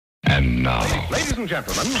And now, ladies and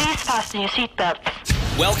gentlemen, please fasten your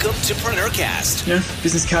seatbelts. Welcome to PreneurCast. You know,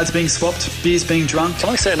 business cards are being swapped, beers being drunk. Can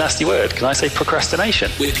I say a nasty word? Can I say procrastination?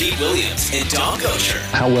 With Pete Williams and Don Gosher.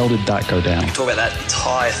 how well did that go down? Talk about that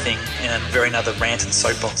entire thing in a very another rant and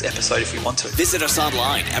soapbox episode if we want to. Visit us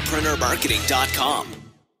online at PreneurMarketing.com.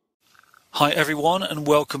 Hi everyone and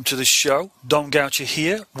welcome to the show. Dom Goucher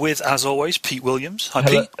here with, as always, Pete Williams. Hi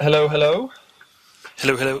Pete. Hello. Hello.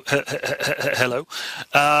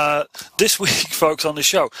 This week, folks, on the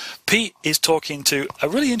show, Pete is talking to a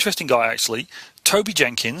really interesting guy, actually, Toby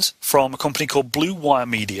Jenkins from a company called Blue Wire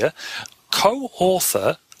Media,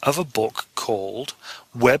 co-author of a book called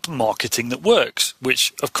Web Marketing That Works,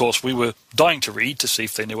 which, of course, we were dying to read to see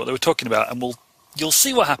if they knew what they were talking about, and you'll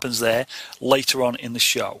see what happens there later on in the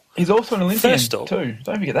show. He's also an Olympian, First up, too.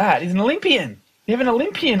 Don't forget that. He's an Olympian. You have an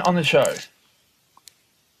Olympian on the show.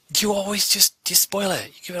 You always just spoil it.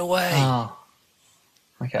 You give it away. Oh.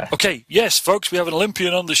 Okay. Okay, yes, folks, we have an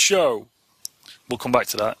Olympian on the show. We'll come back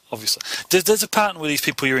to that, obviously. There's a pattern with these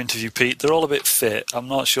people you interview, Pete. They're all a bit fit. I'm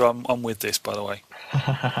not sure I'm with this, by the way.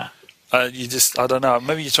 I don't know.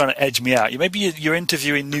 Maybe you're trying to edge me out. Maybe you're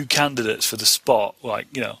interviewing new candidates for the spot, so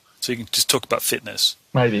you can just talk about fitness.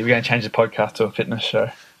 Maybe. We're going to change the podcast to a fitness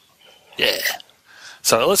show. Yeah.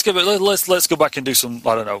 So let's go back and do some,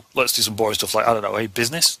 I don't know, let's do some boring stuff like, I don't know, hey,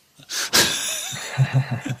 business?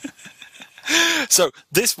 So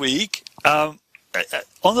this week, on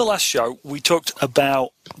the last show, we talked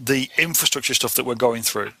about the infrastructure stuff that we're going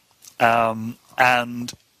through.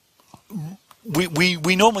 And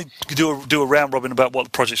we normally do a round robin about what the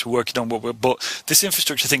projects we're working on, but this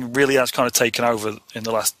infrastructure thing really has kind of taken over in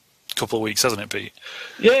the last couple of weeks, hasn't it, Pete?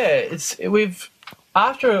 Yeah,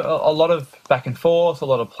 after a lot of back and forth, a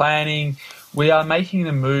lot of planning, we are making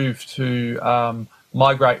the move to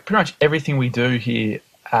migrate pretty much everything we do here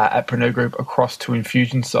at Preneur Group across to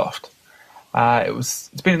Infusionsoft.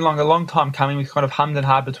 It's been a long time coming. We've kind of hummed and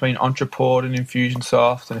hawed between Entreport and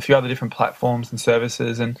Infusionsoft and a few other different platforms and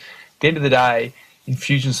services. And at the end of the day,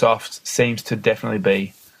 Infusionsoft seems to definitely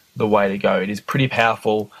be the way to go. It is pretty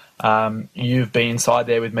powerful. You've been inside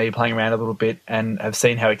there with me playing around a little bit and have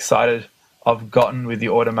seen how excited I've gotten with the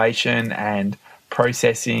automation and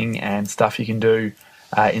processing and stuff you can do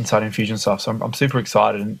inside Infusionsoft. So I'm super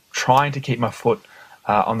excited and trying to keep my foot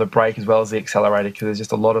on the brake as well as the accelerator because there's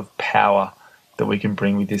just a lot of power that we can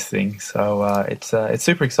bring with this thing. So it's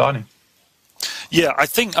super exciting. Yeah, I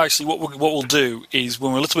think actually what we'll do is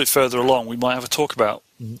when we're a little bit further along, we might have a talk about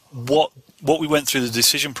what we went through the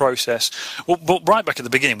decision process. Well, but right back at the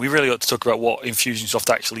beginning, we really ought to talk about what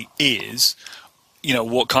Infusionsoft actually is. You know,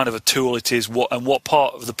 what kind of a tool it is, what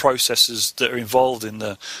part of the processes that are involved in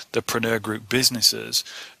the Preneur Group businesses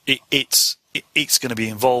it's going to be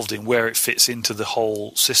involved in, where it fits into the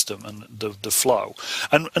whole system and the flow,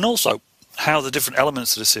 and also how the different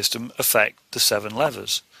elements of the system affect the 7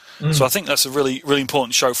 levers. So I think that's a really, really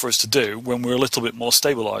important show for us to do when we're a little bit more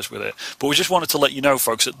stabilised with it. But we just wanted to let you know,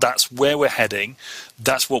 folks, that that's where we're heading.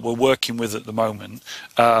 That's what we're working with at the moment.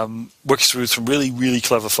 Working through some really, really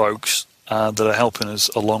clever folks that are helping us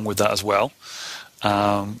along with that as well.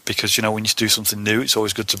 Because, when you do something new, it's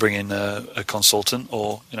always good to bring in a consultant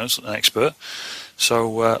or, an expert.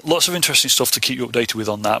 So lots of interesting stuff to keep you updated with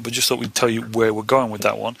on that, but just thought we'd tell you where we're going with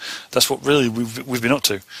that one. That's what really we've been up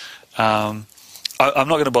to. I'm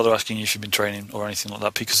not going to bother asking you if you've been training or anything like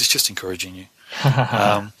that because it's just encouraging you.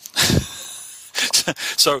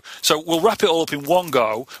 So we'll wrap it all up in one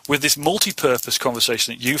go with this multi-purpose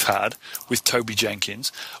conversation that you've had with Toby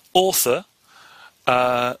Jenkins, author,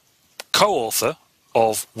 co-author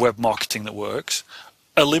of Web Marketing That Works,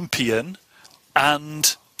 Olympian,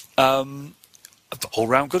 and an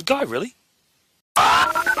all-round good guy, really.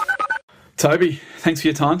 Toby, thanks for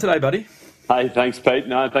your time today, buddy. Hey, thanks, Pete.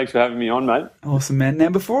 No, thanks for having me on, mate. Awesome, man. Now,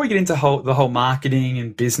 before we get into the whole marketing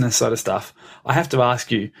and business sort of stuff, I have to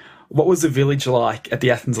ask you, what was the village like at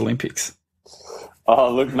the Athens Olympics?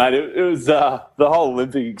 Oh, look, mate, it was the whole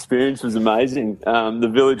Olympic experience was amazing.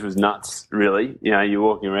 The village was nuts, really. You're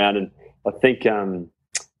walking around, and I think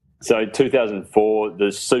so. In 2004, the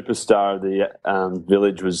superstar of the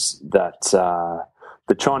village was that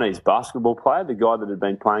the Chinese basketball player, the guy that had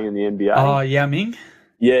been playing in the NBA. Oh, Yao Ming.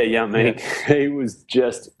 Yeah, Yao Ming. Yeah. He was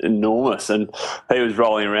just enormous, and he was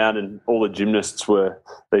rolling around, and all the gymnasts were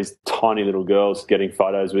these tiny little girls getting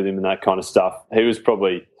photos with him and that kind of stuff. He was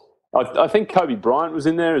probably, I think Kobe Bryant was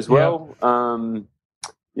in there as well.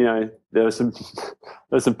 Yeah. There were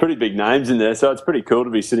some pretty big names in there, so it's pretty cool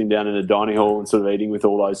to be sitting down in a dining hall and sort of eating with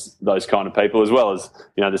all those kind of people, as well as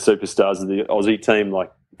the superstars of the Aussie team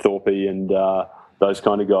like Thorpe and those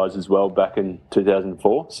kind of guys as well back in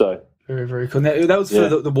 2004. So. Very, very cool. Now, that was for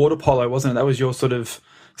the water polo, wasn't it? That was your sort of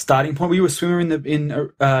starting point. Were you a swimmer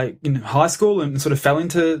in high school and sort of fell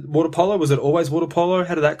into water polo? Was it always water polo?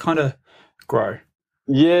 How did that kind of grow?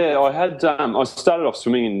 Yeah, I had. I started off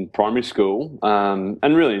swimming in primary school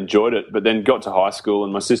and really enjoyed it, but then got to high school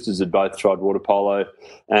and my sisters had both tried water polo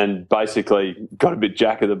and basically got a bit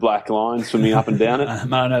Jack of the Black Line swimming up and down it. I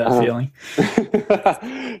know that feeling.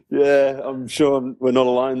 Yeah, I'm sure we're not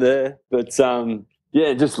alone there. But,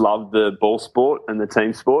 just loved the ball sport and the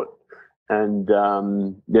team sport and,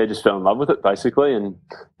 just fell in love with it basically and,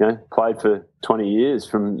 played for 20 years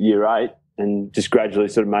from year 8. And just gradually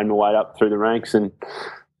sort of made my way up through the ranks and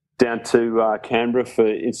down to Canberra for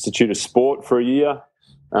Institute of Sport for a year,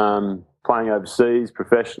 playing overseas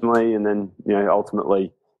professionally, and then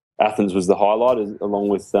ultimately Athens was the highlight, along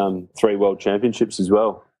with 3 world championships as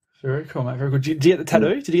well. Very cool, mate. Very good. Did you get the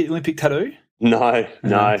tattoo? Did you get the Olympic tattoo? No.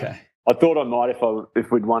 Okay. I thought I might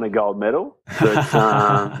if we'd won a gold medal,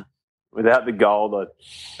 but without the gold,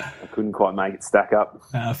 I couldn't quite make it stack up.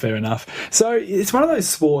 Fair enough. So it's one of those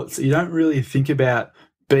sports that you don't really think about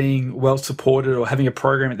being well supported or having a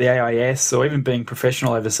program at the AIS or even being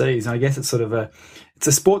professional overseas. And I guess it's sort of it's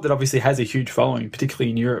a sport that obviously has a huge following, particularly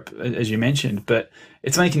in Europe, as you mentioned, but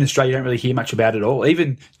it's making Australia, you don't really hear much about it at all.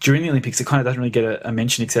 Even during the Olympics, it kind of doesn't really get a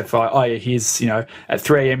mention except for, here's, at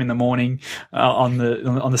 3 a.m. in the morning on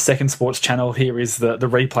the second sports channel, here is the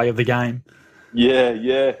replay of the game. Yeah.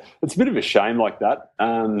 It's a bit of a shame like that.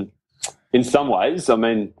 In some ways, I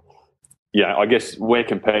mean, I guess we're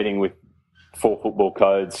competing with 4 football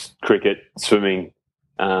codes, cricket, swimming,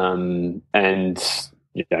 and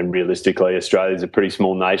realistically, Australia's a pretty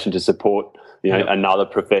small nation to support, another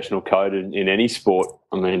professional code in any sport.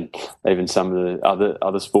 I mean, even some of the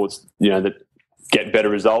other sports, that get better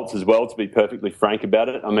results as well, to be perfectly frank about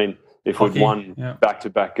it. I mean, if we'd won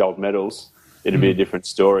back-to-back gold medals, it'd be a different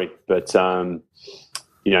story, but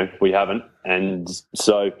we haven't, and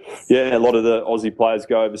so a lot of the Aussie players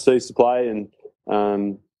go overseas to play,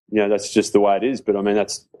 and that's just the way it is. But I mean,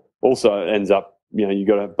 that's also ends up, you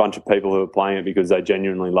got a bunch of people who are playing it because they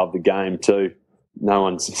genuinely love the game too. No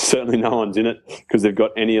one's in it because they've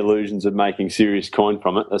got any illusions of making serious coin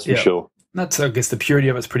from it. That's for sure. That's, I guess, the purity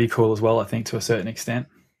of it's pretty cool as well, I think, to a certain extent.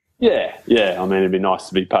 Yeah. I mean, it'd be nice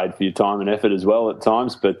to be paid for your time and effort as well at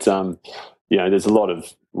times, but there's a lot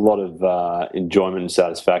of enjoyment and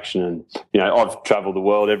satisfaction, and I've travelled the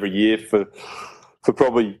world every year for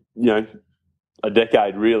probably a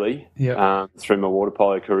decade really, through my water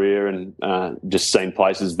polo career, and just seen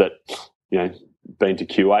places that been to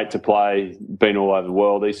Kuwait to play, been all over the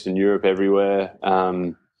world, Eastern Europe, everywhere,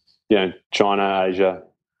 China, Asia,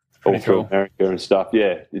 all through America and stuff.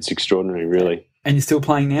 Yeah, it's extraordinary, really. And you're still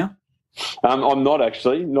playing now? I'm not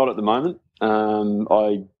actually, not at the moment.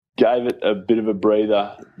 I gave it a bit of a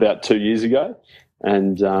breather about 2 years ago,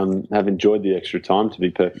 and have enjoyed the extra time, to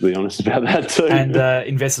be perfectly honest about that too. And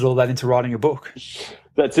invested all that into writing a book.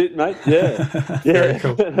 That's it, mate. Yeah. Very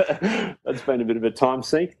cool. That's been a bit of a time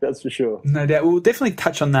sink, that's for sure. No doubt. We'll definitely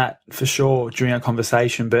touch on that for sure during our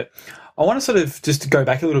conversation, but I want to sort of just go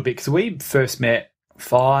back a little bit, because we first met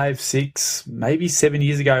 5, 6, maybe 7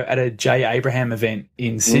 years ago at a Jay Abraham event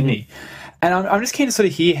in Sydney. And I'm just keen to sort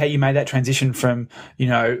of hear how you made that transition from,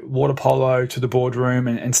 water polo to the boardroom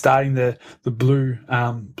and starting the Blue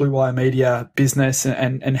Wire Media business,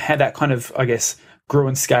 and how that kind of, I guess, grew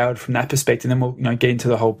and scaled from that perspective. And then we'll get into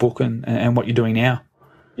the whole book and what you're doing now.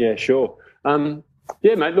 Yeah, sure.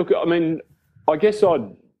 Mate, look, I mean, I guess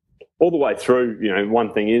all the way through,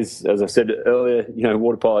 one thing is, as I said earlier,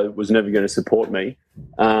 water polo was never going to support me.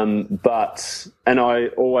 And I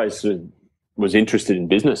always sort of was interested in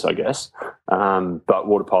business, I guess. But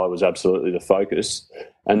water polo was absolutely the focus.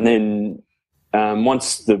 And then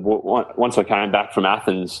once I came back from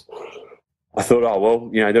Athens, I thought,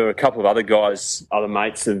 there were a couple of other guys, other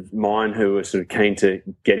mates of mine who were sort of keen to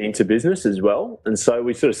get into business as well. And so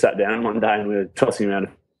we sort of sat down one day and we were tossing around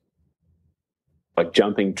like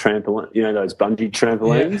jumping trampoline, those bungee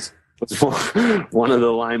trampolines. It was one of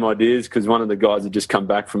the lame ideas, because one of the guys had just come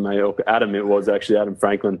back from Mallorca. Adam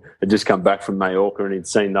Franklin had just come back from Mallorca, and he'd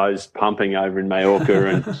seen those pumping over in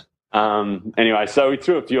Mallorca. And anyway, so we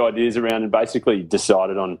threw a few ideas around and basically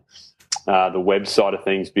decided on the web side of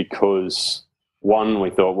things, because one, we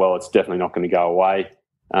thought, well, it's definitely not going to go away.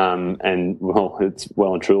 And well, it's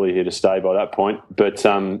well and truly here to stay by that point. But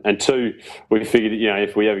and two, we figured,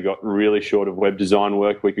 if we ever got really short of web design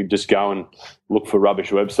work, we could just go and look for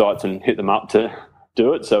rubbish websites and hit them up to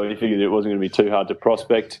do it. So we figured it wasn't going to be too hard to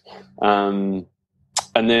prospect. And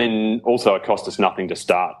then also it cost us nothing to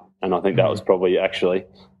start. And I think that was probably actually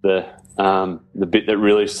the bit that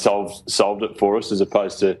really solved it for us, as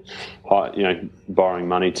opposed to borrowing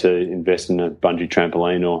money to invest in a bungee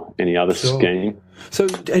trampoline or any other scheme. So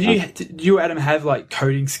did you, Adam, have like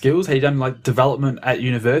coding skills? Had you done like development at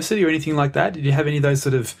university or anything like that? Did you have any of those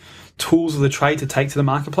sort of tools of the trade to take to the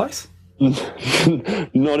marketplace?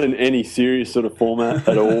 Not in any serious sort of format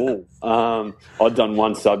at all. I'd done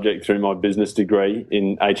one subject through my business degree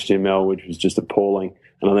in HTML, which was just appalling.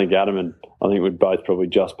 And I think Adam and I think we'd both probably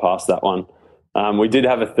just passed that one. We did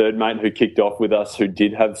have a third mate who kicked off with us who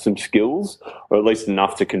did have some skills, or at least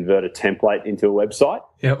enough to convert a template into a website.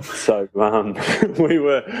 Yep. So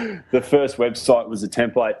the first website was a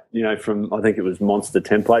template, from, I think it was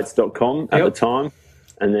monstertemplates.com at the time.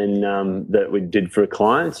 And then that we did for a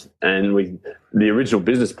client, and the original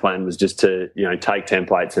business plan was just to take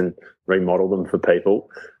templates and remodel them for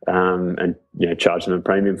people, and charge them a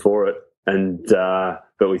premium for it. And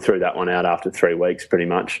but we threw that one out after 3 weeks, pretty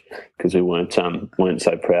much, because we weren't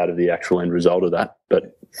so proud of the actual end result of that.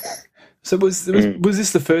 But so was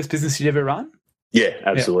this the first business you'd ever run? Yeah,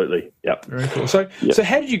 absolutely. Yep. Very cool. So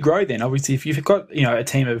how did you grow then? Obviously, if you've got a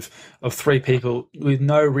team of 3 people with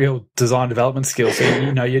no real design development skills, so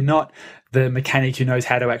you're not the mechanic who knows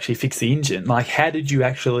how to actually fix the engine. Like, how did you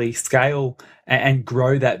actually scale and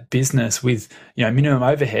grow that business with minimum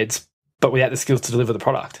overheads, but without the skills to deliver the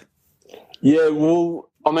product? Yeah, well,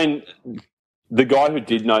 I mean, the guy who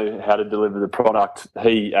did know how to deliver the product,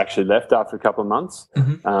 he actually left after a couple of months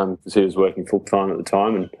because he was working full time at the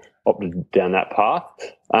time and opted down that path.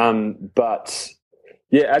 But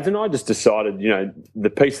yeah, Ads and I just decided, the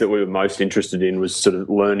piece that we were most interested in was sort of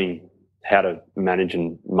learning how to manage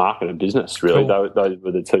and market a business, really. Cool. Those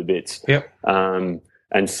were the 2 bits. Yep.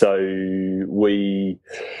 And so we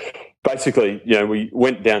basically, we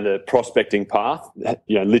went down the prospecting path,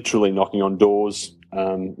 literally knocking on doors,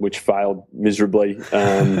 which failed miserably.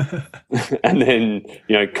 And then,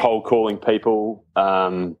 cold calling people,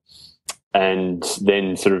 and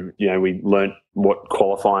then sort of, we learnt what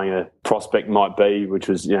qualifying a prospect might be, which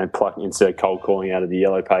was, plucking, instead of cold calling out of the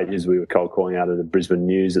Yellow Pages, we were cold calling out of the Brisbane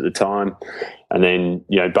News at the time. And then,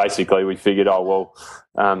 basically we figured,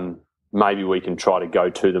 maybe we can try to go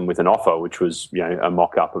to them with an offer, which was, a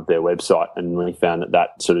mock-up of their website. And we found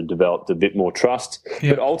that sort of developed a bit more trust.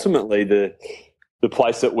 Yep. But ultimately, the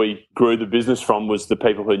place that we grew the business from was the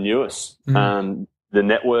people who knew us. The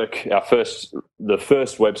network, the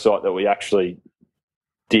first website that we actually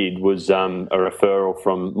did was a referral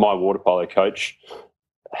from my water polo coach.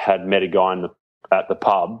 Had met a guy at the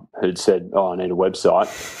pub who'd said, I need a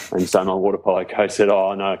website. And so my water polo coach said,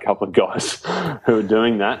 I know a couple of guys who are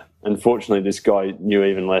doing that. Unfortunately, this guy knew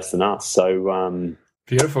even less than us. So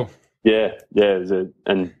beautiful. Yeah.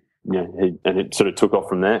 And it sort of took off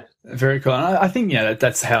from there. Very cool. And I think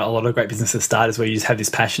that's how a lot of great businesses start, is where you just have this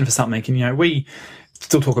passion for something. And we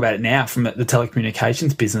still talk about it now from the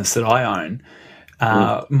telecommunications business that I own.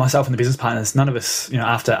 Myself and the business partners, none of us,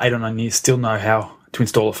 after 8 or 9 years, still know how to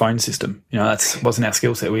install a phone system. That wasn't our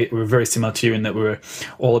skill set. We were very similar to you in that we were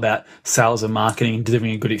all about sales and marketing and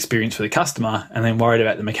delivering a good experience for the customer, and then worried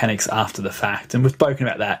about the mechanics after the fact. And we've spoken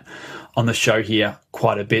about that on the show here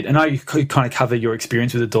quite a bit. And I know you could kind of cover your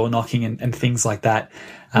experience with the door knocking and things like that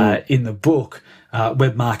in the book,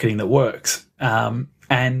 Web Marketing That Works. And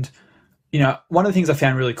one of the things I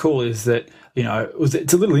found really cool is that,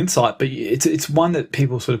 it's a little insight, but it's one that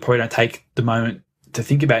people sort of probably don't take the moment to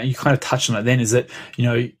think about. And you kind of touched on it then, is that,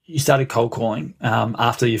 you started cold calling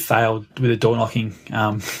after you failed with the door knocking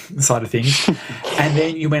side of things. And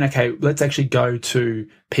then you went, okay, let's actually go to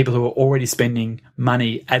people who are already spending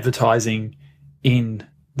money advertising in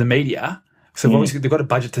the media. So obviously they've got a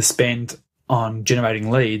budget to spend on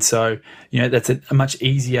generating leads. So, that's a much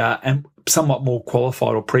easier and somewhat more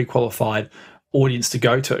qualified or pre-qualified audience to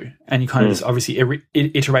go to. And you kind of just obviously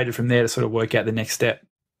iterated from there to sort of work out the next step.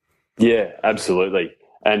 Yeah, absolutely.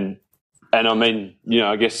 And I mean,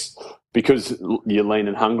 I guess because you're lean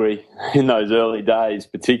and hungry in those early days,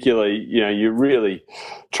 particularly, you're really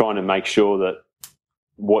trying to make sure that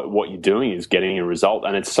what you're doing is getting a result.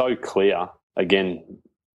 And it's so clear, again,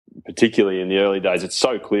 particularly in the early days, it's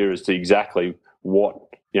so clear as to exactly what,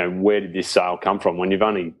 where did this sale come from? When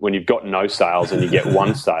you've got no sales and you get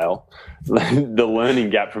one sale, the learning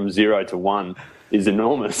gap from 0 to 1 is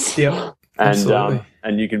enormous. Yeah.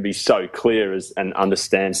 And you can be so clear and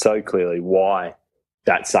understand so clearly why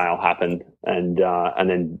that sale happened, and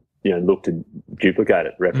then look to duplicate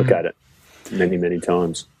it, replicate it many, many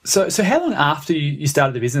times. So how long after you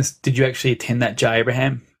started the business did you actually attend that J.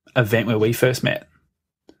 Abraham event where we first met?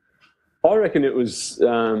 I reckon it was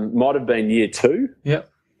might have been year 2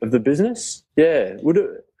 of the business. Yeah, would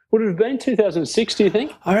Would it have been 2006, do you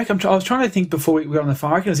think? I reckon, I was trying to think before we got on the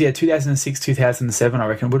phone. I reckon it was, 2006, 2007, I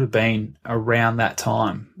reckon it would have been around that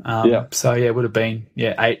time. So, it would have been,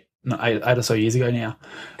 8 or so years ago now.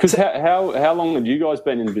 Because how long had you guys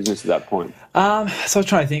been in business at that point? So I was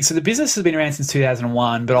trying to think. So the business has been around since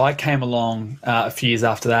 2001, but I came along a few years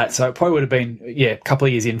after that. So it probably would have been, a couple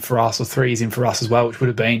of years in for us or 3 years in for us as well, which would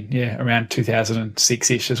have been, around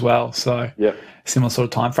 2006-ish as well. So similar sort of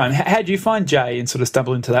time frame. How do you find, Jay, and sort of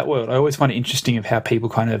stumble into that world? I always find it interesting of how people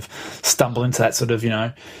kind of stumble into that sort of,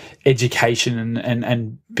 education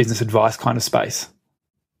and business advice kind of space.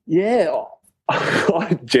 Yeah,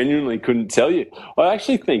 I genuinely couldn't tell you. I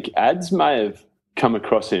actually think ads may have come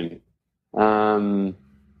across him, and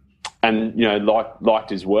liked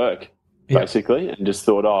his work basically, and just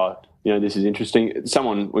thought, this is interesting.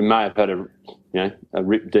 We may have had a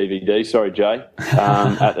rip DVD. Sorry, Jay,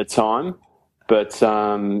 at the time, but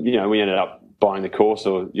we ended up buying the course,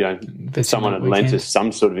 or someone had lent us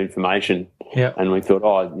some sort of information. Yeah. And we thought,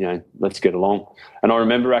 let's get along. And I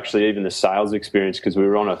remember actually even the sales experience, because we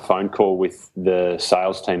were on a phone call with the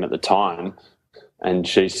sales team at the time, and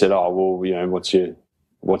she said, what's your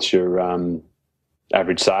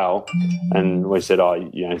average sale? And we said,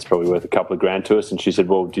 it's probably worth a couple of grand to us. And she said,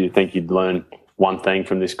 well, do you think you'd learn one thing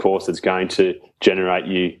from this course that's going to generate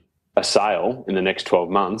you a sale in the next 12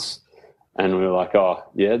 months? And we were like,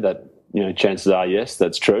 chances are, yes,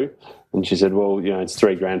 that's true. And she said, well, it's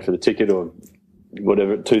 $3,000 for the ticket, or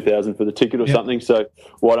whatever, 2,000 for the ticket or something. So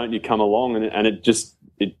why don't you come along? And it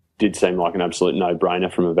did seem like an absolute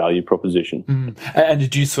no-brainer from a value proposition. And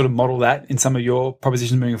did you sort of model that in some of your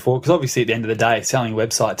propositions moving forward? Because obviously at the end of the day, selling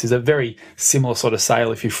websites is a very similar sort of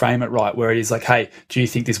sale if you frame it right, where it is like, hey, do you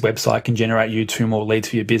think this website can generate you 2 more leads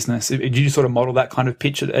for your business? Did you sort of model that kind of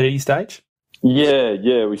pitch at any stage?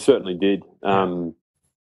 Yeah, we certainly did.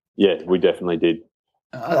 We definitely did.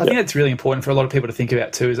 I think that's really important for a lot of people to think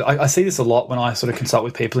about too. Is I see this a lot when I sort of consult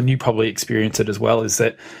with people, and you probably experience it as well, is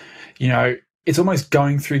that, it's almost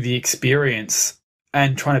going through the experience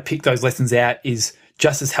and trying to pick those lessons out is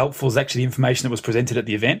just as helpful as actually the information that was presented at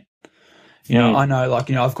the event. I know,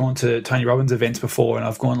 I've gone to Tony Robbins events before, and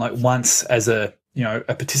I've gone once as a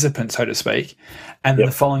participant, so to speak. And then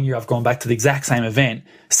the following year I've gone back to the exact same event,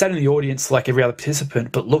 sat in the audience like every other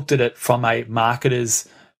participant, but looked at it from a marketer's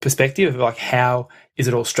perspective of how is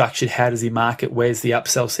it all structured? How does he market? Where's the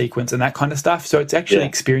upsell sequence and that kind of stuff? So it's actually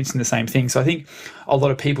experiencing the same thing. So I think a lot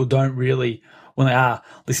of people don't really, when they are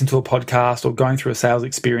listening to a podcast or going through a sales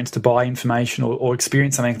experience to buy information or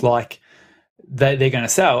experience something like they're going to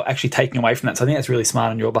sell, actually taking away from that. So I think that's really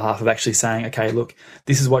smart on your behalf of actually saying, okay, look,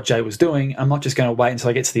 this is what Jay was doing. I'm not just going to wait until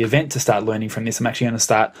I get to the event to start learning from this. I'm actually going to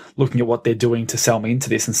start looking at what they're doing to sell me into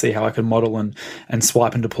this and see how I can model and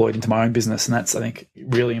swipe and deploy it into my own business. And that's, I think,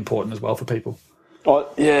 really important as well for people. Oh,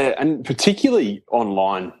 yeah, and particularly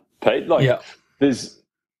online, Pete. There's,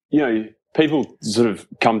 people sort of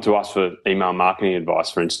come to us for email marketing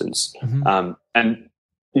advice, for instance. And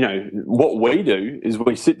what we do is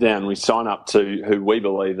we sit down, we sign up to who we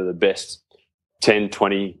believe are the best 10,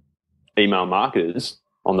 20 email marketers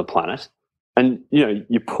on the planet, and,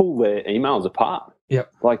 you pull their emails apart.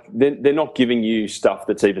 Yep. They're not giving you stuff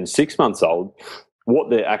that's even 6 months old.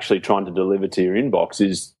 What they're actually trying to deliver to your inbox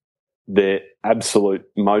is their absolute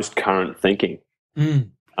most current thinking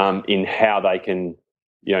in how they can,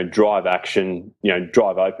 drive action,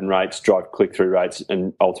 drive open rates, drive click-through rates,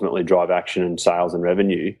 and ultimately drive action and sales and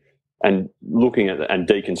revenue. And looking at and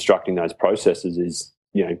deconstructing those processes is,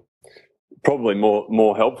 probably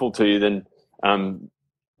more helpful to you than,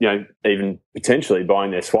 even potentially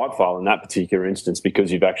buying their swipe file in that particular instance,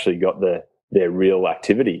 because you've actually got their real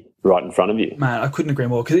activity right in front of you. Man, I couldn't agree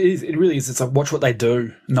more, because it really is. It's like, watch what they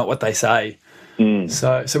do, not what they say.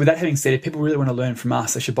 So with that having said, if people really want to learn from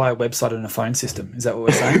us, they should buy a website and a phone system. Is that what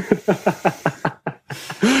we're saying?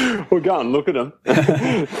 Well, go and look at them.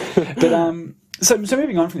 But so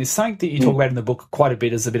moving on from this, something that you talk about in the book quite a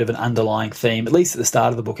bit as a bit of an underlying theme, at least at the start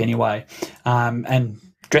of the book anyway, and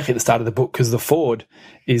directly at the start of the book, because the foreword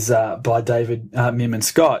is by David Mimman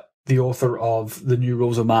Scott, the author of The New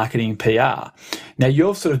Rules of Marketing and PR. Now,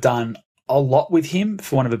 you've sort of done a lot with him,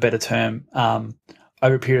 for want of a better term,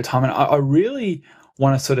 over a period of time. And I really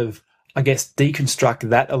want to sort of, I guess, deconstruct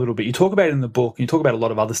that a little bit. You talk about it in the book, and you talk about a lot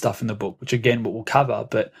of other stuff in the book, which, again, we'll cover.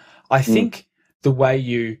 But I think the way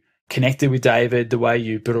you connected with David, the way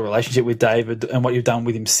you built a relationship with David, and what you've done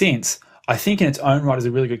with him since, I think in its own right is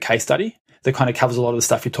a really good case study that kind of covers a lot of the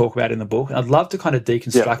stuff you talk about in the book. And I'd love to kind of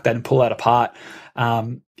deconstruct that and pull that apart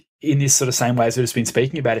in this sort of same way as we've just been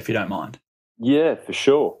speaking about, if you don't mind. Yeah, for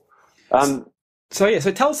sure. So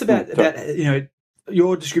tell us about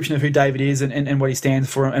your description of who David is and what he stands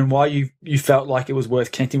for and why you felt like it was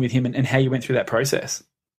worth connecting with him and how you went through that process?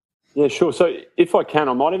 Yeah, sure. So if I can,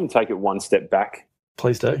 I might even take it one step back.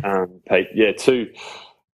 Please do. Pete. Yeah,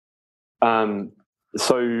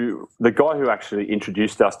 so the guy who actually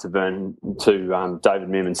introduced us to David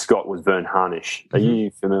Meerman Scott was Vern Harnish. Are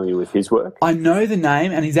you familiar with his work? I know the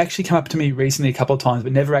name, and he's actually come up to me recently a couple of times,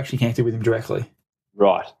 but never actually connected with him directly.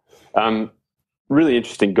 Right. Really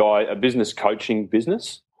interesting guy, a business coaching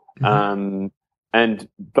business. And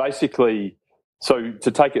basically, so to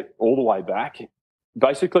take it all the way back,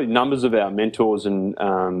 basically numbers of our mentors and,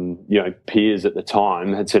 peers at the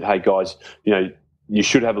time had said, hey, guys, you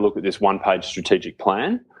should have a look at this one-page strategic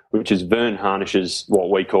plan, which is Vern Harnish's, what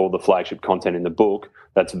we call the flagship content in the book.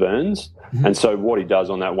 That's Vern's. And so what he does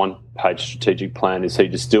on that one-page strategic plan is he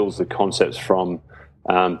distills the concepts from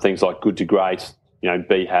things like good to great,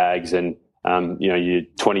 BHAGs and, your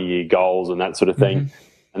 20-year goals and that sort of thing,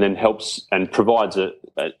 and then helps and provides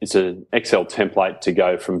it's an Excel template to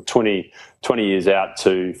go from 20 years out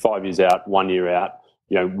to 5 years out, 1 year out,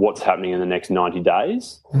 what's happening in the next 90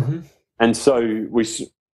 days. And so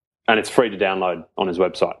and it's free to download on his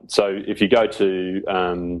website. So if you go to,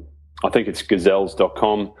 I think it's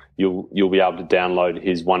gazelles.com, you'll be able to download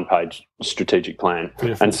his one-page strategic plan.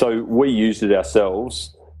 Beautiful. And so we used it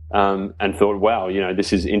ourselves and thought, wow,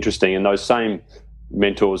 this is interesting. And those same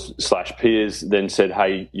mentors / peers then said,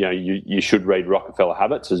 hey, you should read Rockefeller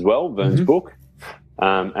Habits as well, Vern's book.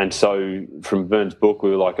 And so from Vern's book,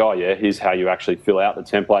 we were like, oh, yeah, here's how you actually fill out the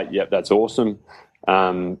template. Yep, that's awesome.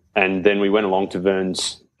 And then we went along to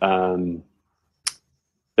Vern's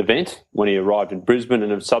event when he arrived in Brisbane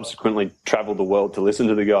and have subsequently travelled the world to listen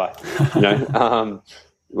to the guy.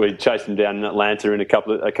 We chased him down in Atlanta a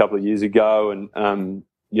couple of years ago, and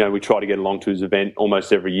we try to get along to his event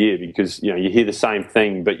almost every year because you hear the same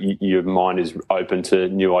thing, but your mind is open to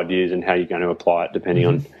new ideas and how you're going to apply it depending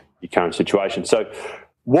on your current situation. So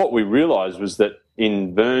what we realised was that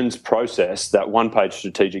in Vern's process, that one-page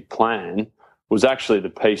strategic plan was actually the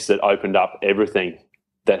piece that opened up everything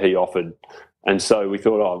that he offered. And so we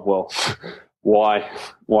thought, oh, well, why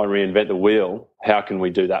reinvent the wheel? How can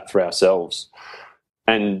we do that for ourselves?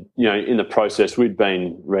 And, in the process, we'd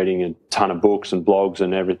been reading a ton of books and blogs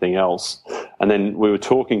and everything else. And then we were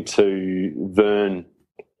talking to Vern.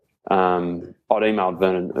 I'd emailed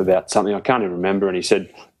Vern about something, I can't even remember, and he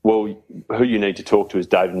said, well, who you need to talk to is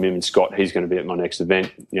David Meerman Scott. He's going to be at my next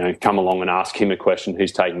event. Come along and ask him a question.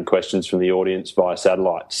 He's taking questions from the audience via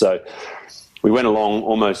satellite. So we went along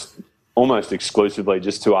almost exclusively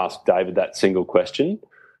just to ask David that single question,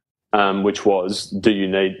 which was, do you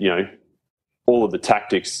need, all of the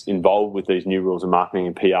tactics involved with these new rules of marketing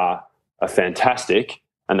and PR are fantastic.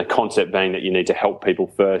 And the concept being that you need to help people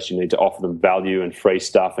first, you need to offer them value and free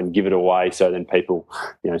stuff and give it away so then people,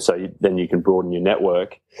 then you can broaden your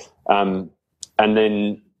network. And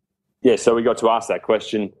then, so we got to ask that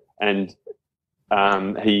question and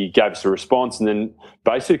he gave us a response. And then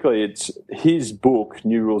basically it's his book,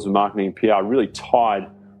 New Rules of Marketing and PR, really tied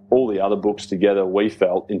all the other books together, we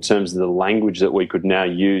felt, in terms of the language that we could now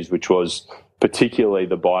use, which was particularly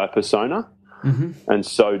the buyer persona. And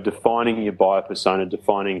so defining your buyer persona,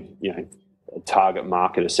 defining, a target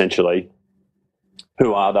market essentially.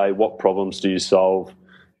 Who are they? What problems do you solve?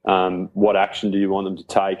 What action do you want them to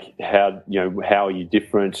take? How are you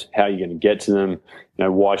different? How are you going to get to them?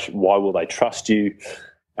 Why will they trust you?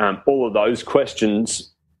 All of those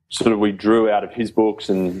questions sort of we drew out of his books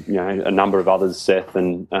and, a number of others, Seth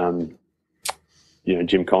and,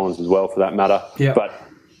 Jim Collins as well for that matter. Yeah.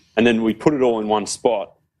 And then we put it all in one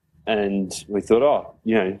spot. And we thought,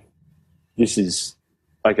 this is,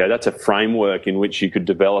 okay, that's a framework in which you could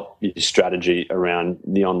develop your strategy around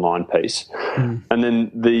the online piece. And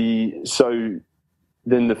then the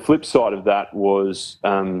flip side of that was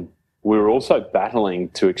we were also battling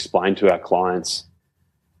to explain to our clients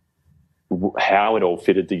how it all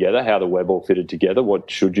fitted together, how the web all fitted together, what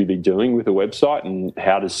should you be doing with a website and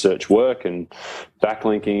how does search work and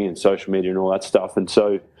backlinking and social media and all that stuff. And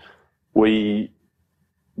so we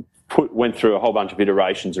went through a whole bunch of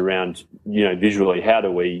iterations around, visually, how do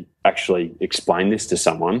we actually explain this to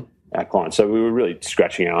someone, our client? So we were really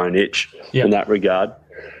scratching our own itch in that regard.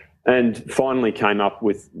 And finally came up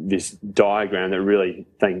with this diagram that really,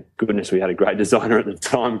 thank goodness we had a great designer at the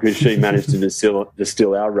time because she managed to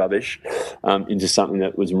distill our rubbish into something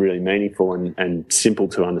that was really meaningful and simple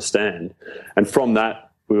to understand. And from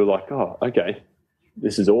that, we were like, oh, okay,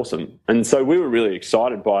 this is awesome. And so we were really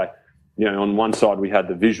excited by, on one side we had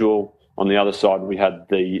the visual, on the other side we had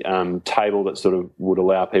the table that sort of would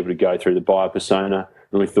allow people to go through the buyer persona.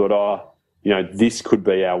 And we thought, this could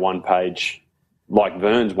be our one-page like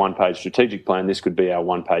Vern's one-page strategic plan, this could be our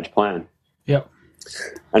one-page plan. Yep.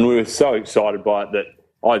 And we were so excited by it that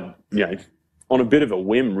I, on a bit of a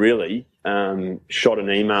whim, really, shot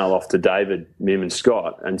an email off to David, Mim, and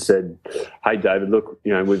Scott, and said, "Hey, David, look,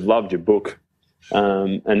 we've loved your book,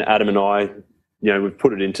 and Adam and I, we've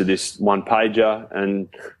put it into this one-pager, and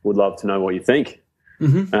would love to know what you think."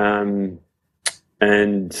 Mm-hmm.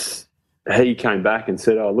 And he came back and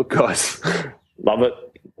said, "Oh, look, guys, love it.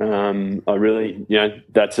 I really,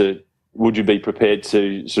 would you be prepared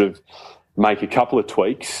to sort of make a couple of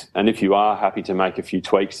tweaks? And if you are happy to make a few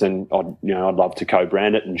tweaks, then I'd love to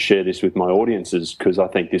co-brand it and share this with my audiences, because I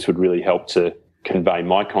think this would really help to convey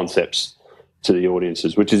my concepts to the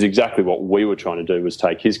audiences," which is exactly what we were trying to do, was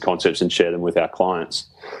take his concepts and share them with our clients.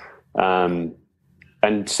 And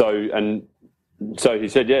so he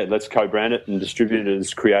said, "Yeah, let's co-brand it and distribute it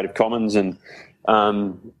as Creative Commons." And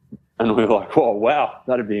we were like, "Oh, wow,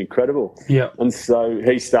 that'd be incredible." Yeah. And so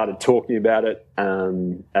he started talking about it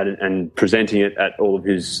and presenting it at all of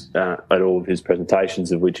his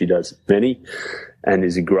presentations, of which he does many, and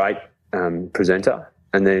is a great presenter.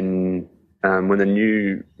 And then when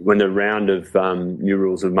the round of New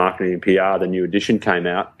Rules of Marketing and PR, the new edition, came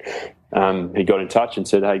out, he got in touch and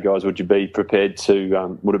said, "Hey guys, would you be prepared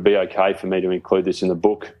to? Would it be okay for me to include this in the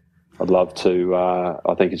book? I'd love to.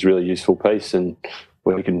 I think it's a really useful piece, and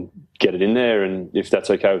we can get it in there. And if that's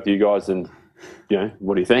okay with you guys, then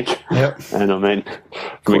what do you think?" Yep. And I mean,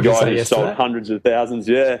 from a guy who's sold hundreds of thousands,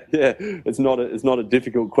 it's not a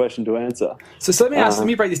difficult question to answer. So let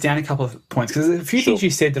me break this down a couple of points, because there's a few things you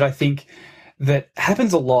said that I think that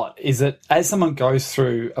happens a lot, is that as someone goes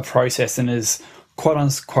through a process and is quote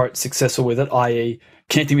unquote successful with it, i.e.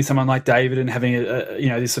 connecting with someone like David and having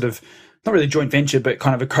this sort of, not really a joint venture, but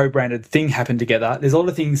kind of a co-branded thing happen together, there's a lot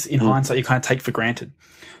of things in hindsight you kind of take for granted.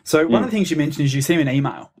 So one of the things you mentioned is you send him an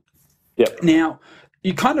email. Yep. Now,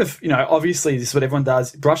 you kind of, obviously this is what everyone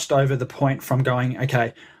does, brushed over the point from going,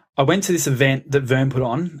 okay, I went to this event that Vern put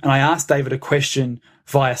on and I asked David a question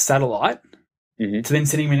via satellite to then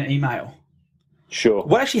sending him an email. Sure.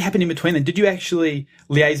 What actually happened in between then? Did you actually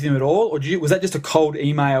liaise with him at all, or was that just a cold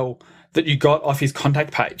email that you got off his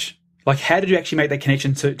contact page? Like, how did you actually make that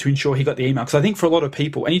connection to ensure he got the email? Because I think for a lot of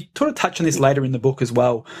people, and you sort of touch on this later in the book as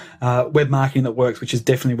well, Web Marketing That Works, which is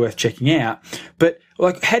definitely worth checking out. But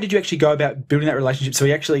like, how did you actually go about building that relationship so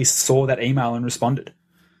he actually saw that email and responded?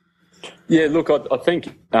 Yeah, look, I think,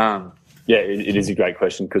 it is a great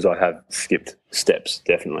question, because I have skipped steps,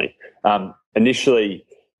 definitely. Initially,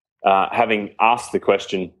 having asked the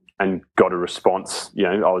question and got a response,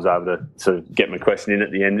 I was able to sort of get my question in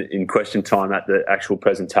at the end in question time at the actual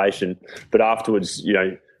presentation. But afterwards,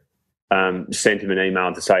 sent him an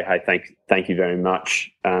email to say, "Hey, thank you very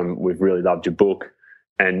much. We've really loved your book."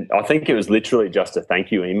 And I think it was literally just a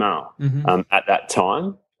thank you email at that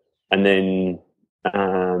time. And then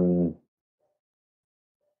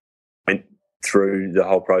went through the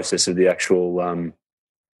whole process of the actual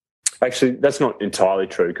actually, that's not entirely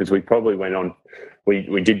true, because we probably went on.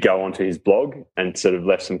 We did go onto his blog and sort of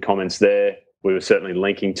left some comments there. We were certainly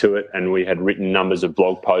linking to it, and we had written numbers of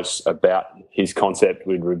blog posts about his concept.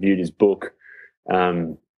 We'd reviewed his book.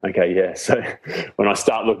 So when I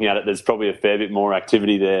start looking at it, there's probably a fair bit more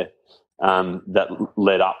activity there that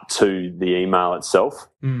led up to the email itself.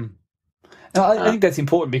 Mm. I think that's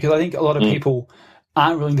important, because I think a lot of people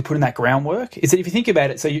aren't willing to put in that groundwork. Is that if you think about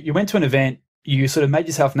it, so you went to an event, you sort of made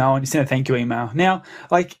yourself known, you sent a thank you email. Now,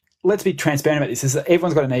 like, let's be transparent about this, is that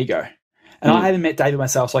everyone's got an ego. And I haven't met David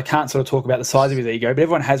myself, so I can't sort of talk about the size of his ego, but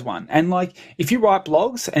everyone has one. And, like, if you write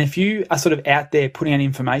blogs and if you are sort of out there putting out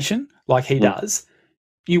information like he does,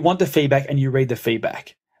 you want the feedback and you read the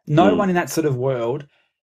feedback. No one in that sort of world,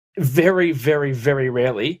 very, very, very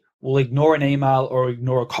rarely, will ignore an email or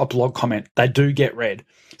ignore a blog comment. They do get read.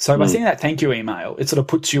 So by sending that thank you email, it sort of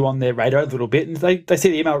puts you on their radar a little bit, and they see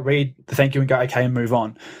the email, read the thank you and go, okay, and move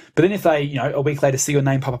on. But then if they, a week later see your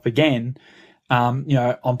name pop up again,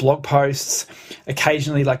 on blog posts,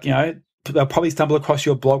 occasionally, they'll probably stumble across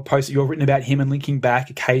your blog post that you've written about him and linking back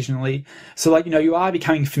occasionally. So, you are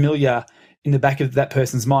becoming familiar in the back of that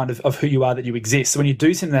person's mind of who you are, that you exist. So when you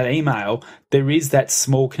do send that email, there is that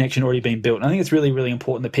small connection already being built. And I think it's really, really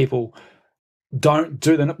important that people don't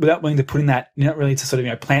do that without willing to put in that, not really to sort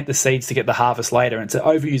of, plant the seeds to get the harvest later. And to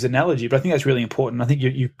overuse analogy, but I think that's really important. I think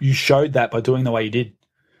you showed that by doing the way you did.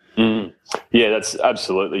 Yeah, that's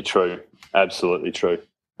absolutely true. Absolutely true.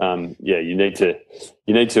 You need to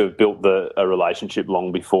have built a relationship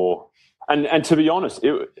long before. And to be honest,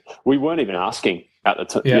 we weren't even asking at the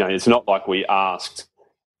time. It's not like we asked.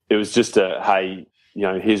 It was just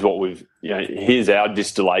here's what here's our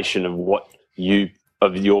distillation of what you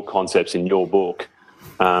of your concepts in your book,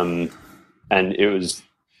 and it was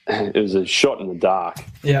a shot in the dark.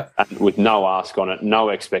 Yeah, and with no ask on it, no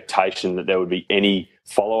expectation that there would be any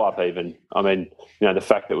follow up. Even, I mean, the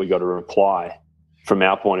fact that we got a reply from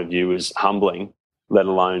our point of view was humbling. Let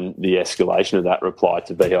alone the escalation of that reply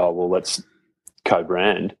to be, oh well, let's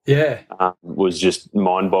co-brand. Yeah, was just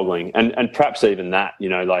mind-boggling, and perhaps even that,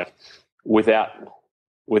 like without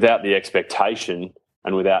the expectation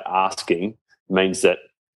and without asking means that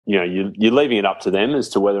you're leaving it up to them as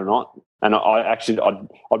to whether or not. And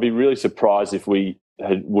I'd be really surprised if we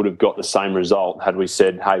would have got the same result had we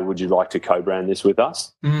said, hey, would you like to co-brand this with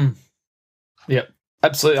us? Yep.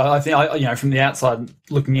 Absolutely. I think, from the outside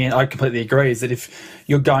looking in, I completely agree, is that if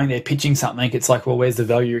you're going there pitching something, it's like, well, where's the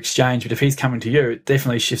value exchange? But if he's coming to you, it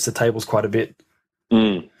definitely shifts the tables quite a bit.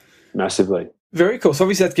 Massively. Very cool. So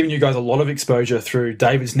obviously that's given you guys a lot of exposure through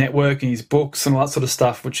David's network and his books and all that sort of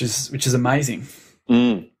stuff, which is amazing.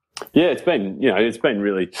 Yeah, it's been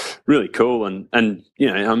really, really cool. And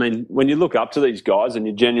I mean, when you look up to these guys and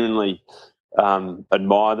you genuinely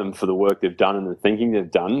admire them for the work they've done and the thinking they've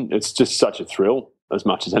done, it's just such a thrill as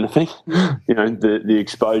much as anything. The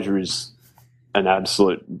exposure is an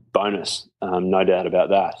absolute bonus, no doubt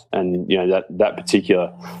about that. And that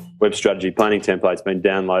particular web strategy planning template's been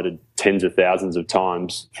downloaded tens of thousands of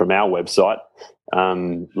times from our website,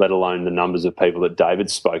 let alone the numbers of people that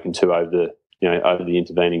David's spoken to over the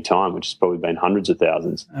intervening time, which has probably been hundreds of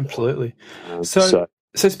thousands. Absolutely. So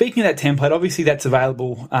speaking of that template, obviously that's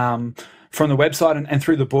available from the website and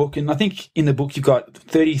through the book. And I think in the book you've got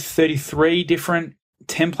 33 different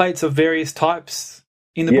templates of various types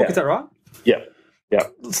in the book. Is that right? Yeah. Yeah.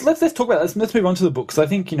 So let's talk about that. Let's move on to the book, because I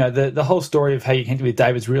think the whole story of how you connected with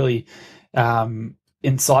David's really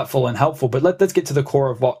insightful and helpful. But let's get to the core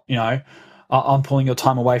of what I'm pulling your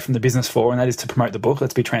time away from the business for, and that is to promote the book.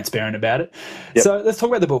 Let's be transparent about it. Yep. So let's talk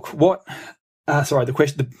about the book. The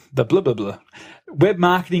question, the blah, blah, blah. Web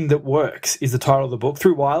Marketing That Works is the title of the book,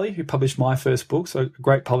 through Wiley, who published my first book, so a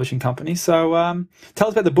great publishing company. So tell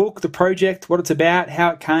us about the book, the project, what it's about,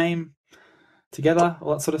 how it came together,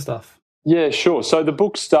 all that sort of stuff. Yeah, sure. So the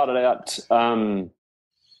book started out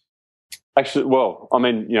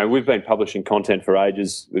we've been publishing content for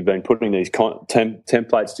ages. We've been putting these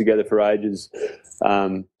templates together for ages.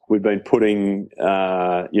 We've been putting,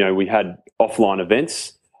 we had offline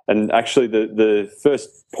events. And actually the first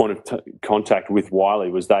point of contact with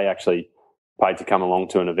Wiley was they actually paid to come along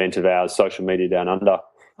to an event of ours, Social Media Down Under.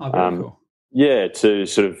 Oh, very cool. Yeah, to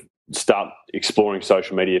sort of start exploring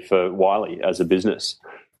social media for Wiley as a business.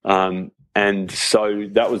 And so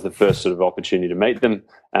that was the first sort of opportunity to meet them,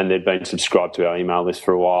 and they'd been subscribed to our email list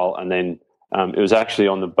for a while. And then it was actually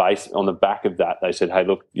on the back of that, they said, hey,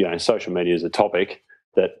 look, social media is a topic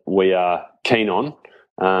that we are keen on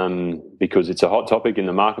because it's a hot topic in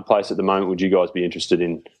the marketplace at the moment. Would you guys be interested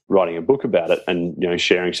in writing a book about it and,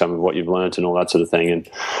 sharing some of what you've learned and all that sort of thing? And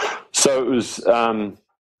so it was, in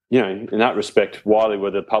that respect, Wiley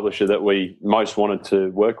were the publisher that we most wanted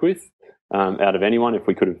to work with out of anyone, if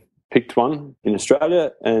we could have picked one in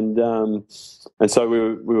Australia, and so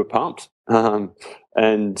we were pumped,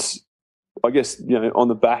 and I guess on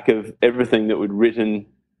the back of everything that we'd written,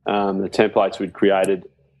 the templates we'd created,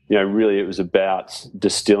 really it was about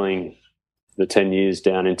distilling the 10 years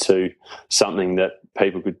down into something that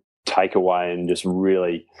people could take away and just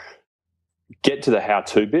really get to the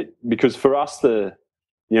how-to bit. Because for us, the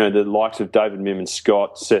likes of David Mims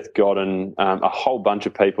Scott, Seth Godin, a whole bunch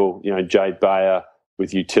of people, Jay Bayer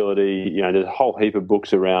with Utility, there's a whole heap of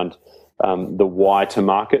books around the why to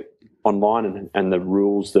market online and the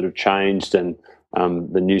rules that have changed and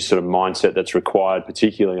the new sort of mindset that's required,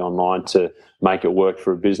 particularly online, to make it work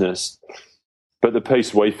for a business. But the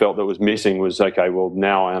piece we felt that was missing was, okay, well,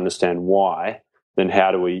 now I understand why, then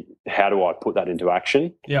how do I put that into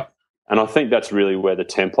action? Yeah. And I think that's really where the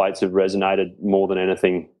templates have resonated more than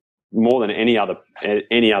anything, more than any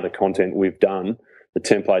other content we've done. The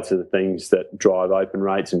templates are the things that drive open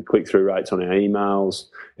rates and click-through rates on our emails.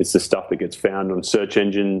 It's the stuff that gets found on search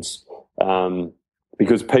engines,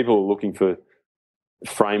 because people are looking for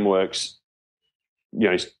frameworks,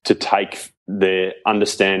 to take their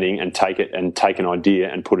understanding and take an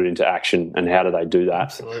idea and put it into action. And how do they do that?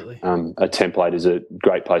 Absolutely. A template is a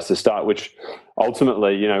great place to start, which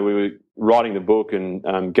ultimately, we were writing the book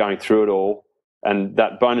and going through it all, and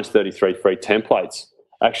that bonus 33 free templates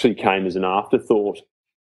actually came as an afterthought.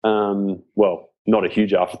 Well, not a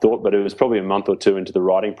huge afterthought, but it was probably a month or two into the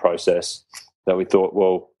writing process that we thought,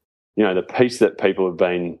 well, the piece that people have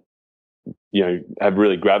been, have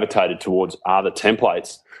really gravitated towards are the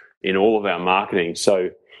templates in all of our marketing.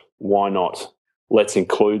 So why not let's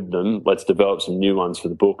include them. Let's develop some new ones for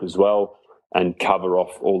the book as well, and cover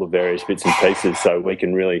off all the various bits and pieces so we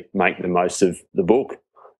can really make the most of the book.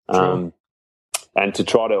 Sure. And to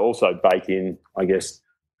try to also bake in, I guess,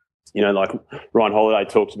 like Ryan Holiday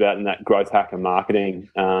talks about in that growth hacker marketing,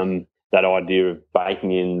 that idea of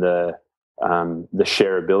baking in the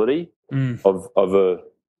shareability of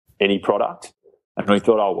any product. And we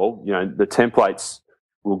thought, the templates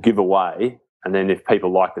will give away, and then if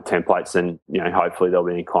people like the templates, then hopefully they'll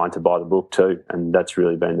be inclined to buy the book too. And that's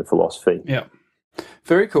really been the philosophy. Yeah.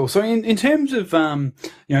 Very cool. So in terms of someone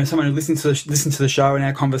who listens to the show and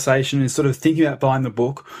our conversation and is sort of thinking about buying the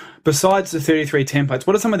book, besides the 33 templates,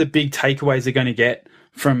 what are some of the big takeaways they're going to get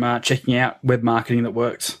from checking out Web Marketing That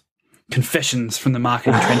Works? Confessions from the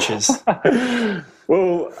marketing trenches.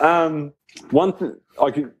 Well, one thing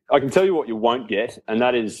I can tell you what you won't get, and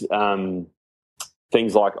that is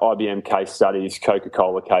things like IBM case studies,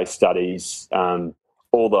 Coca-Cola case studies,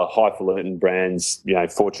 all the highfalutin brands,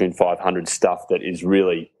 Fortune 500 stuff that is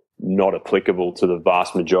really not applicable to the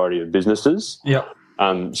vast majority of businesses. Yeah.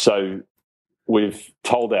 So we've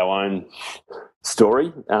told our own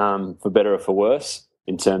story, for better or for worse,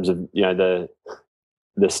 in terms of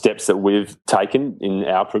the steps that we've taken in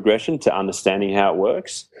our progression to understanding how it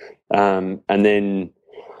works, and then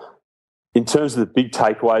in terms of the big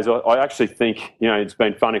takeaways, I actually think it's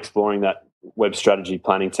been fun exploring that web strategy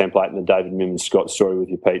planning template and the David Mims Scott story with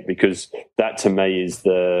you, Pete, because that to me is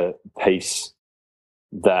the piece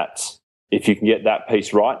that if you can get that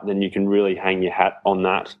piece right, then you can really hang your hat on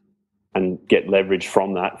that and get leverage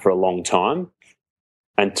from that for a long time.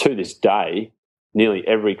 And to this day, nearly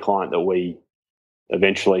every client that we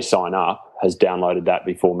eventually sign up has downloaded that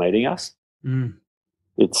before meeting us.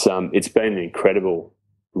 It's been an incredible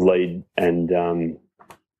lead and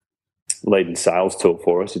sales tool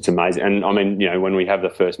for us. It's amazing. And I mean, when we have the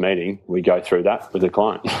first meeting, we go through that with the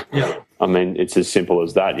client. Yeah. I mean, it's as simple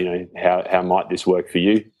as that. How might this work for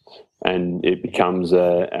you? And it becomes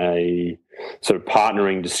a sort of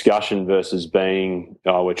partnering discussion versus being,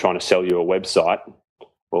 we're trying to sell you a website.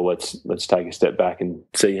 Well, let's take a step back and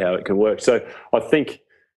see how it can work. So I think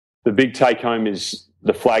the big take home is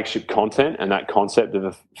the flagship content, and that concept of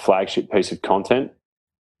a flagship piece of content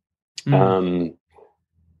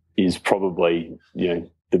is probably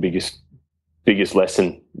the biggest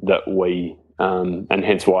lesson that we and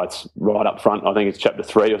hence why it's right up front. I think it's chapter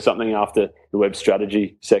 3 or something after the web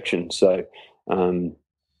strategy section. So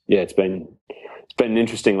it's been an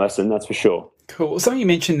interesting lesson, that's for sure. Cool. Something you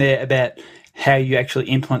mentioned there about how you actually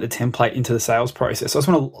implement the template into the sales process. I just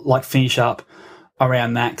want to finish up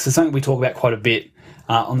around that, because it's something we talk about quite a bit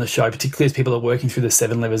on the show, particularly as people are working through the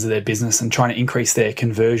 7 levers of their business and trying to increase their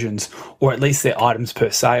conversions or at least their items per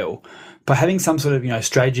sale. By having some sort of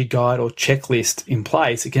strategy guide or checklist in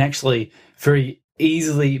place, it can actually very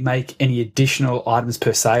easily make any additional items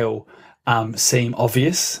per sale seem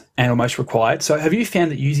obvious and almost required. So have you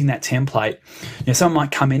found that using that template, someone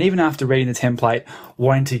might come in even after reading the template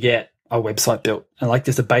wanting to get a website built, and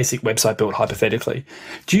just a basic website built hypothetically,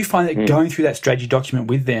 do you find that going through that strategy document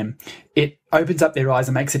with them, it opens up their eyes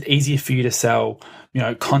and makes it easier for you to sell,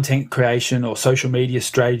 content creation or social media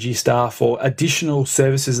strategy stuff or additional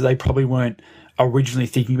services that they probably weren't originally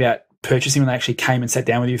thinking about purchasing when they actually came and sat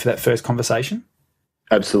down with you for that first conversation?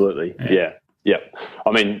 Absolutely. Yeah.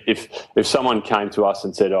 I mean, if someone came to us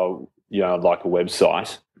and said, I'd like a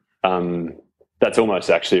website, that's almost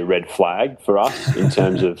actually a red flag for us in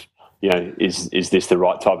terms of, is this the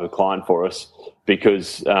right type of client for us?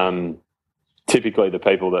 Because typically the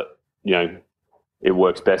people that, it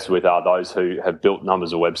works best with are those who have built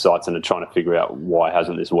numbers of websites and are trying to figure out why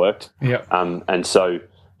hasn't this worked. Yeah. And so,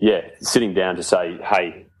 sitting down to say,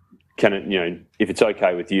 hey, can it, if it's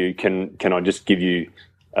okay with you, can I just give you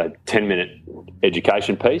a 10-minute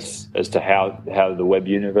education piece as to how the web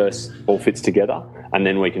universe all fits together, and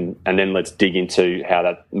then let's dig into how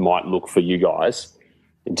that might look for you guys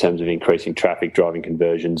in terms of increasing traffic, driving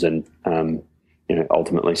conversions, and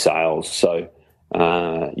ultimately sales. So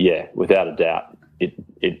without a doubt,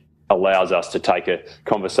 it allows us to take a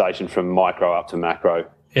conversation from micro up to macro.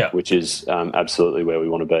 Yeah, which is absolutely where we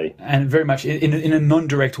want to be, and very much in a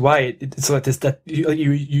non-direct way. It's like this, that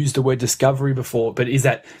you used the word discovery before, but is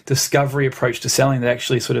that discovery approach to selling that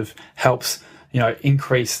actually sort of helps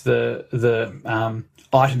increase the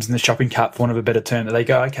items in the shopping cart, for want of a better term, that they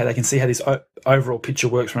go, okay, they can see how this overall picture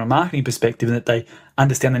works from a marketing perspective, and that they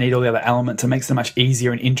understand they need all the other elements. It makes it a much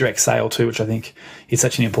easier and indirect sale too, which I think is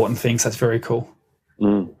such an important thing. So that's very cool.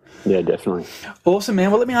 Yeah, definitely. Awesome,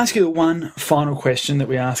 man. Well, let me ask you the one final question that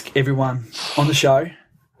we ask everyone on the show,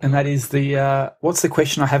 and that is what's the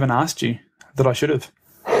question I haven't asked you that I should have?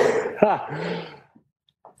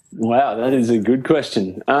 Wow, that is a good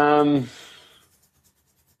question.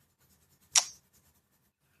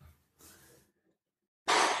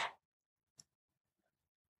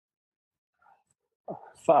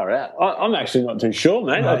 Far out. I'm actually not too sure,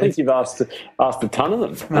 mate. No, I think you've asked a ton of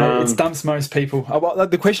them. Mate, it stumps most people.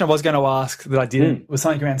 The question I was going to ask that I didn't was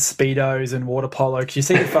something around Speedos and water polo. Because you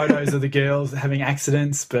see the photos of the girls having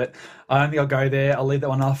accidents, but I don't think I'll go there. I'll leave that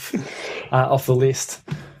one off the list.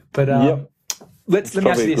 But let me ask you this.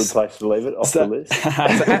 Probably a good place to leave it off the list. So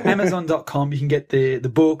at Amazon.com, you can get the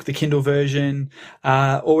book, the Kindle version,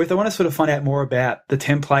 or if they want to sort of find out more about the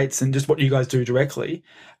templates and just what you guys do directly,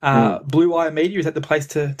 Blue Wire Media, is that the place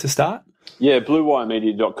to start? Yeah,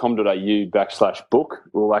 bluewiremedia.com.au/book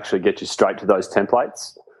will actually get you straight to those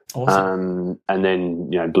templates. Awesome. And then,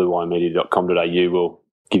 bluewiremedia.com.au will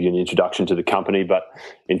give you an introduction to the company. But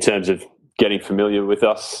in terms of getting familiar with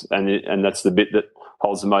us, and that's the bit that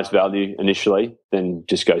holds the most value initially, then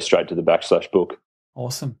just go straight to the /book.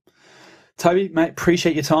 Awesome. Toby, mate,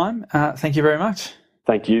 appreciate your time. Thank you very much.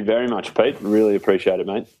 Thank you very much, Pete. Really appreciate it,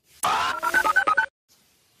 mate.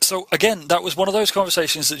 So, again, that was one of those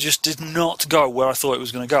conversations that just did not go where I thought it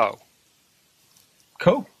was going to go.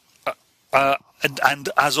 Cool. And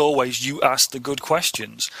as always, you asked the good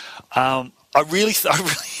questions. I really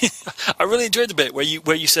enjoyed the bit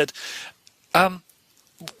where you said,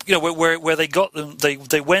 where they got them, they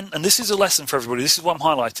went, and this is a lesson for everybody. This is why I'm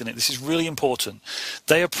highlighting it. This is really important.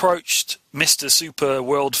 They approached Mr. Super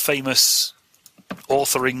World Famous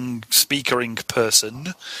authoring, speakering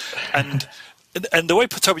person, and the way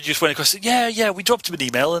Toby just went across, we dropped him an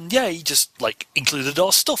email, and he just included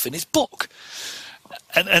our stuff in his book,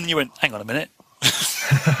 and you went, hang on a minute.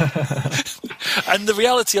 And the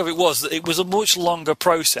reality of it was that it was a much longer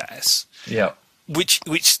process. Yeah. Which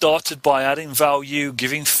started by adding value,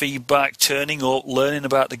 giving feedback, turning up, learning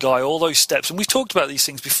about the guy, all those steps. And we've talked about these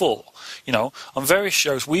things before. On various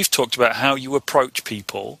shows, we've talked about how you approach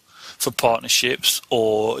people for partnerships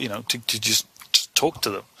or, to just talk to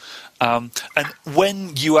them. And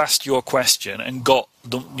when you asked your question and got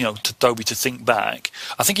to Toby to think back,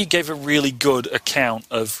 I think he gave a really good account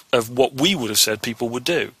of what we would have said people would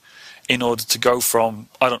do in order to go from,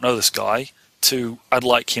 I don't know this guy, to I'd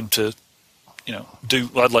like him to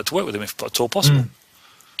I'd like to work with him if at all possible.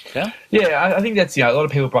 Yeah, I think that's, a lot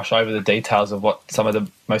of people brush over the details of what some of the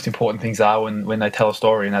most important things are when they tell a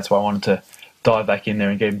story, and that's why I wanted to dive back in there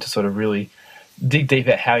and get him to sort of really dig deep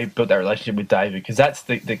at how he built that relationship with David, because that's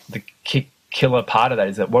the killer part of that,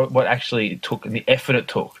 is that what actually it took and the effort it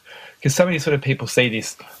took. Because so many sort of people see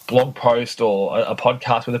this blog post or a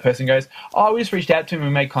podcast where the person goes, we just reached out to him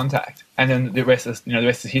and made contact, and then the rest is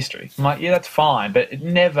history. I'm like, yeah, that's fine, but it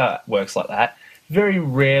never works like that. Very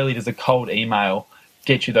rarely does a cold email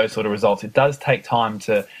get you those sort of results. It does take time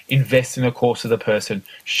to invest in the course of the person,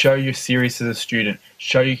 show you're serious as a student,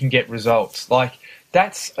 show you can get results.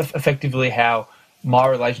 That's effectively how my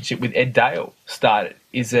relationship with Ed Dale started,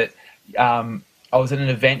 is that I was at an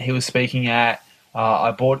event he was speaking at.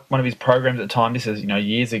 I bought one of his programs at the time. This is,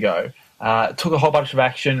 years ago. Took a whole bunch of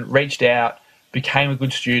action, reached out, became a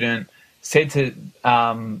good student, said to,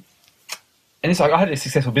 and it's I had a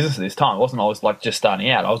successful business at this time. It wasn't I was just starting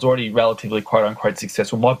out. I was already relatively quote unquote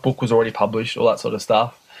successful. My book was already published, all that sort of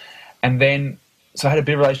stuff. And then, so I had a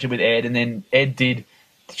bit of a relationship with Ed, and then Ed did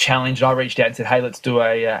the challenge, and I reached out and said, hey, let's do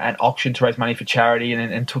an auction to raise money for charity,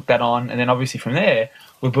 and took that on. And then obviously from there,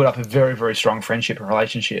 we built up a very, very strong friendship and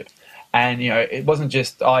relationship. And, it wasn't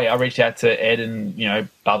just, I reached out to Ed and,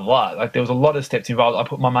 blah, blah, blah. There was a lot of steps involved. I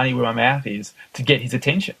put my money where my mouth is to get his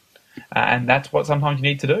attention. And that's what sometimes you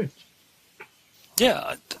need to do.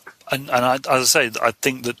 Yeah. And as I say, I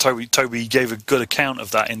think that Toby gave a good account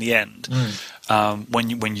of that in the end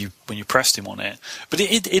when you pressed him on it. But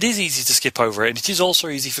it is easy to skip over it. And it is also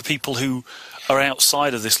easy for people who are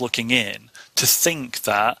outside of this looking in to think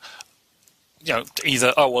that,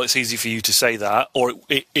 either, it's easy for you to say that, or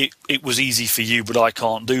it was easy for you, but I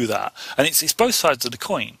can't do that. And it's both sides of the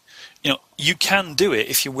coin. You can do it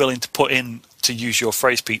if you're willing to put in, to use your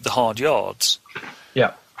phrase, Pete, the hard yards.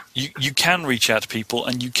 Yeah. You can reach out to people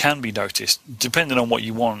and you can be noticed, depending on what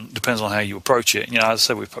you want, depends on how you approach it. As I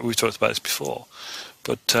said, we've talked about this before.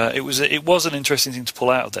 But it was an interesting thing to pull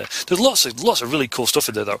out of there. There's lots of really cool stuff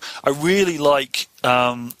in there, though. I really like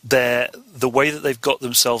the way that they've got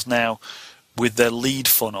themselves now with their lead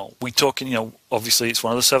funnel. We're talking, obviously it's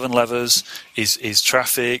one of the 7 levers, is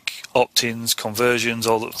traffic, opt-ins, conversions,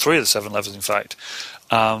 all 3 of the 7 levers, in fact.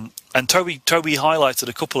 And Toby highlighted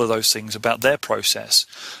a couple of those things about their process,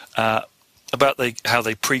 about how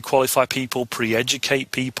they pre-qualify people,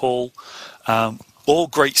 pre-educate people, all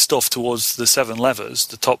great stuff towards the 7 levers,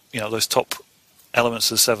 the top, those top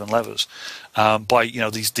elements of the 7 levers by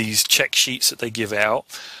these check sheets that they give out.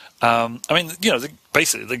 I mean,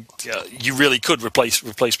 basically, you really could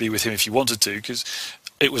replace me with him if you wanted to, because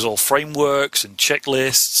it was all frameworks and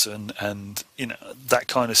checklists and that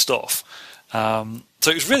kind of stuff.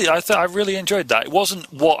 So it was really, I really enjoyed that. It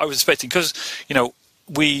wasn't what I was expecting, because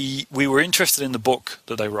we were interested in the book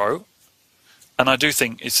that they wrote, and I do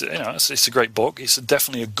think it's a great book. It's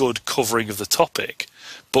definitely a good covering of the topic,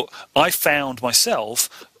 but I found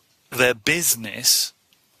myself their business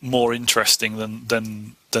more interesting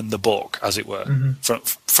than the book, as it were,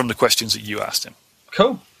 from the questions that you asked him.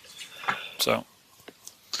 Cool. So,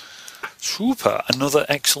 super. Another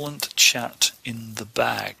excellent chat in the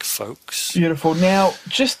bag, folks. Beautiful. Now,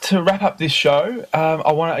 just to wrap up this show,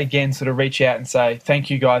 I want to again sort of reach out and say thank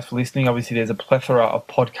you guys for listening. Obviously, there's a plethora of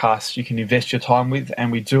podcasts you can invest your time with,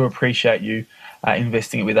 and we do appreciate you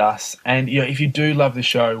investing it with us. And if you do love the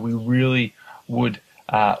show, we really would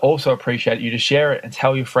also appreciate you to share it and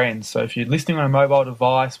tell your friends. So if you're listening on a mobile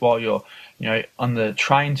device while you're on the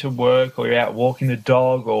train to work, or you're out walking the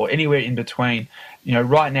dog, or anywhere in between,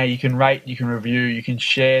 right now you can rate, you can review, you can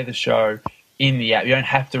share the show in the app. You don't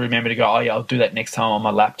have to remember to go, oh yeah, I'll do that next time on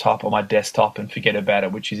my laptop or my desktop and forget about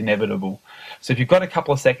it, which is inevitable. So if you've got a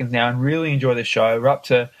couple of seconds now and really enjoy the show, we're up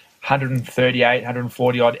to 138,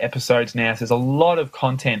 140 odd episodes now. So there's a lot of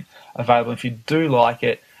content available. If you do like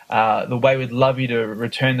it, the way we'd love you to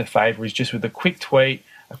return the favour is just with a quick tweet,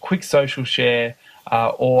 a quick social share,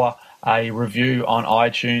 or a review on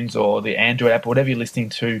iTunes or the Android app, or whatever you're listening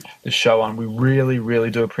to the show on. We really, really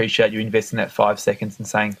do appreciate you investing that 5 seconds and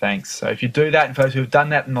saying thanks. So if you do that, and folks who have done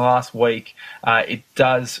that in the last week, it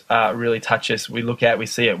does really touch us. We look out, we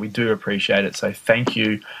see it, we do appreciate it. So thank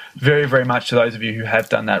you very, very much to those of you who have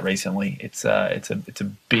done that recently. It's a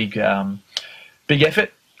big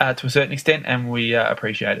effort to a certain extent, and we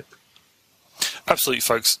appreciate it. Absolutely,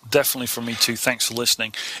 folks. Definitely from me too. Thanks for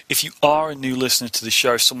listening. If you are a new listener to the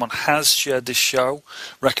show, someone has shared this show,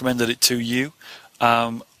 recommended it to you.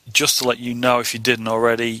 Just to let you know, if you didn't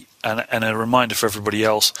already, and a reminder for everybody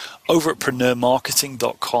else, over at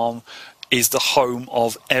PreneurMarketing.com is the home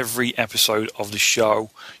of every episode of the show.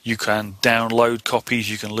 You can download copies,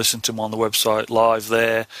 you can listen to them on the website live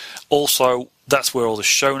there. Also, that's where all the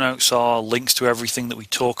show notes are, links to everything that we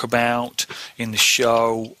talk about in the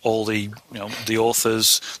show, all the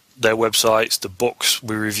authors, their websites, the books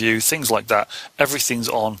we review, things like that. Everything's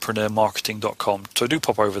on PreneurMarketing.com. So do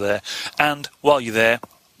pop over there. And while you're there,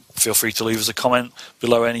 feel free to leave us a comment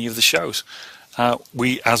below any of the shows.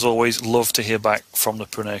 We, as always, love to hear back from the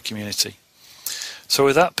Preneur community. So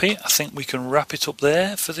with that, Pete, I think we can wrap it up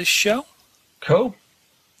there for this show. Cool.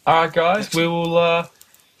 All right, guys, we will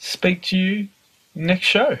speak to you next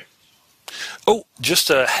show. Oh, just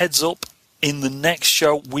a heads up, in the next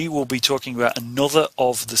show we will be talking about another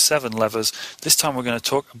of the 7 levers. This time we're going to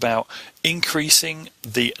talk about increasing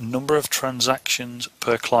the number of transactions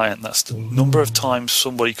per client. That's the number of times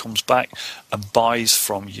somebody comes back and buys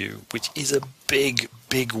from you, which is a big,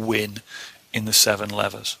 big win in the 7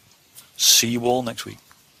 levers. See you all next week.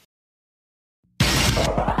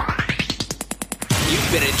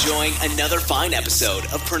 You've been enjoying another fine episode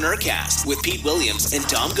of PreneurCast with Pete Williams and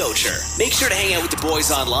Dom Gosher. Make sure to hang out with the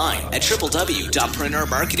boys online at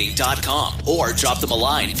www.preneurmarketing.com or drop them a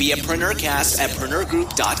line via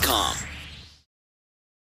PreneurCast@preneurgroup.com.